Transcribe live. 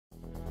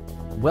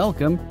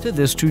Welcome to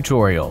this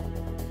tutorial.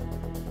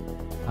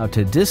 How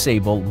to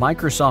disable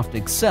Microsoft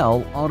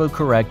Excel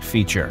AutoCorrect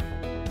feature.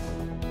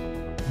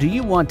 Do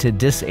you want to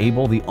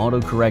disable the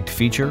AutoCorrect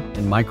feature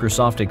in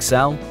Microsoft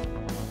Excel?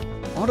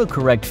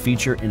 AutoCorrect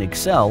feature in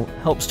Excel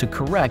helps to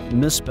correct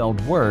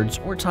misspelled words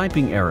or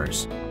typing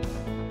errors.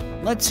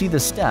 Let's see the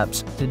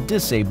steps to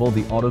disable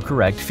the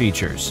AutoCorrect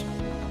features.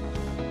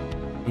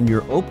 In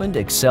your opened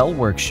Excel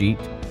worksheet,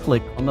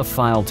 click on the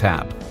File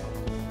tab.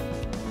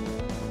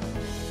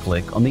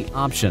 Click on the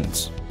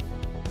Options.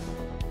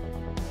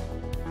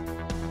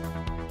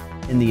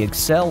 In the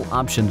Excel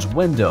Options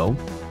window,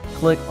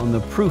 click on the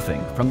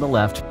Proofing from the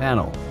left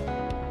panel.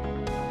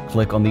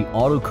 Click on the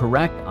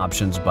AutoCorrect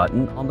Options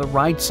button on the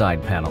right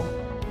side panel.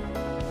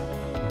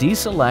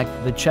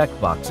 Deselect the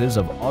checkboxes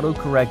of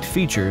AutoCorrect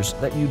features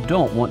that you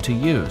don't want to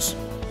use.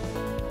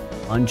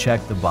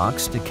 Uncheck the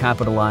box to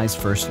capitalize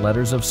first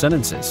letters of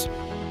sentences.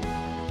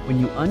 When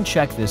you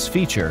uncheck this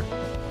feature,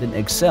 then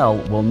Excel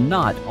will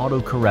not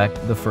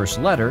autocorrect the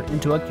first letter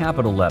into a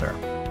capital letter.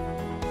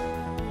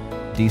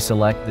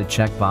 Deselect the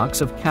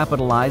checkbox of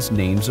capitalized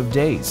names of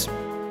days.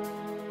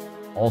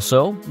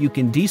 Also, you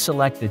can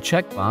deselect the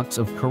checkbox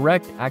of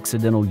correct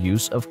accidental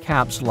use of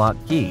caps lock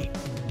key.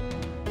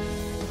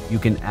 You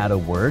can add a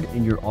word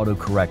in your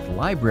AutoCorrect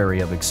library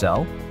of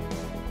Excel,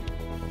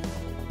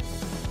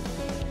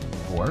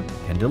 or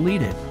can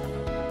delete it.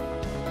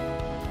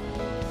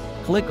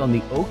 Click on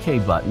the OK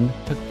button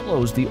to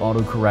close the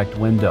AutoCorrect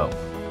window.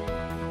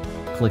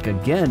 Click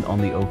again on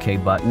the OK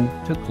button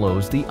to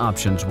close the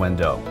Options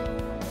window.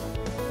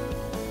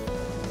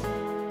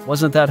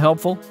 Wasn't that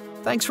helpful?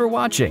 Thanks for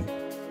watching.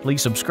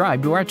 Please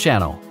subscribe to our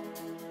channel.